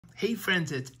Hey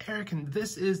friends, it's Eric and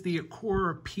this is the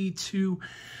Aqara P2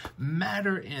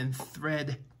 matter and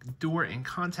thread door and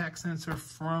contact sensor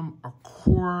from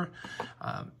Aqara.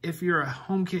 If you're a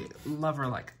HomeKit lover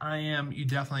like I am, you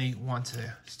definitely want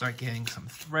to start getting some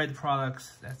thread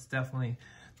products. That's definitely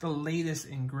the latest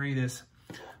and greatest.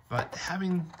 But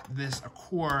having this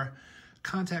Aqara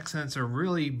contact sensor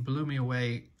really blew me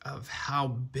away of how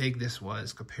big this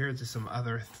was compared to some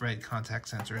other thread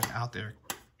contact sensors out there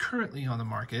currently on the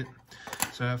market.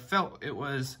 So I felt it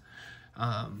was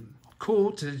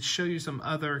cool to show you some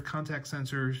other contact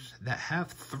sensors that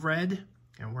have thread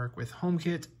and work with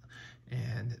HomeKit.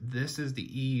 And this is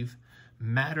the Eve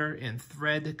matter and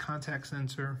thread contact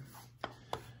sensor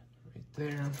right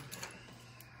there.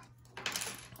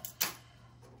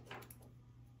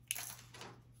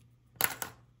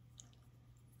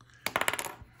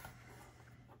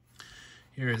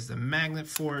 Here is the magnet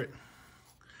for it.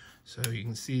 So you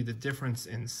can see the difference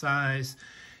in size.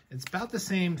 It's about the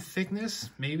same thickness.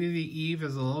 Maybe the Eve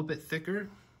is a little bit thicker.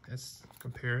 Let's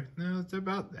compare. No, they're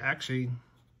about actually,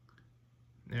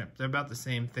 yeah, they're about the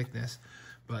same thickness.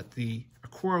 But the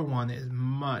Aqara one is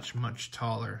much, much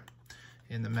taller.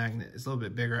 And the magnet is a little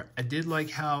bit bigger. I did like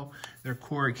how their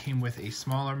Aqara came with a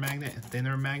smaller magnet and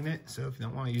thinner magnet. So if you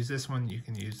don't want to use this one, you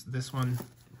can use this one.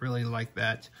 Really like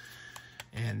that.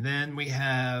 And then we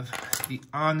have the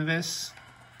Onvis.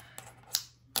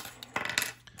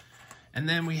 And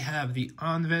then we have the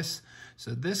Onvis.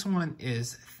 So this one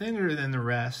is thinner than the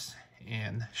rest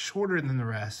and shorter than the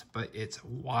rest, but it's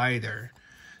wider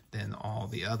than all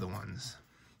the other ones.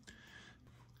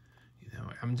 You know,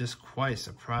 I'm just quite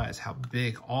surprised how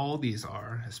big all these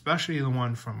are, especially the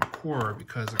one from Aqara,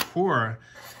 because Aqara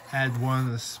had one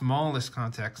of the smallest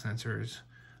contact sensors.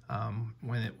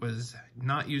 When it was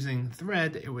not using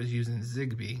thread, it was using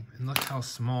Zigbee. And look how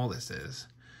small this is.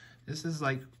 This is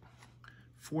like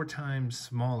 4 times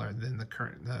smaller than the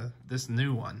current, this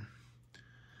new one.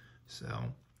 So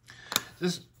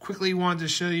just quickly wanted to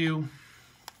show you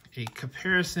a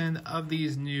comparison of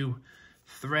these new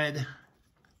thread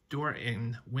door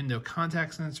and window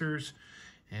contact sensors.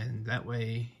 And that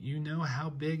way you know how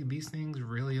big these things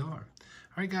really are.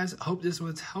 All right, guys, I hope this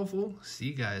was helpful. See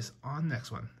you guys on the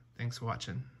next one. Thanks for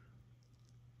watching.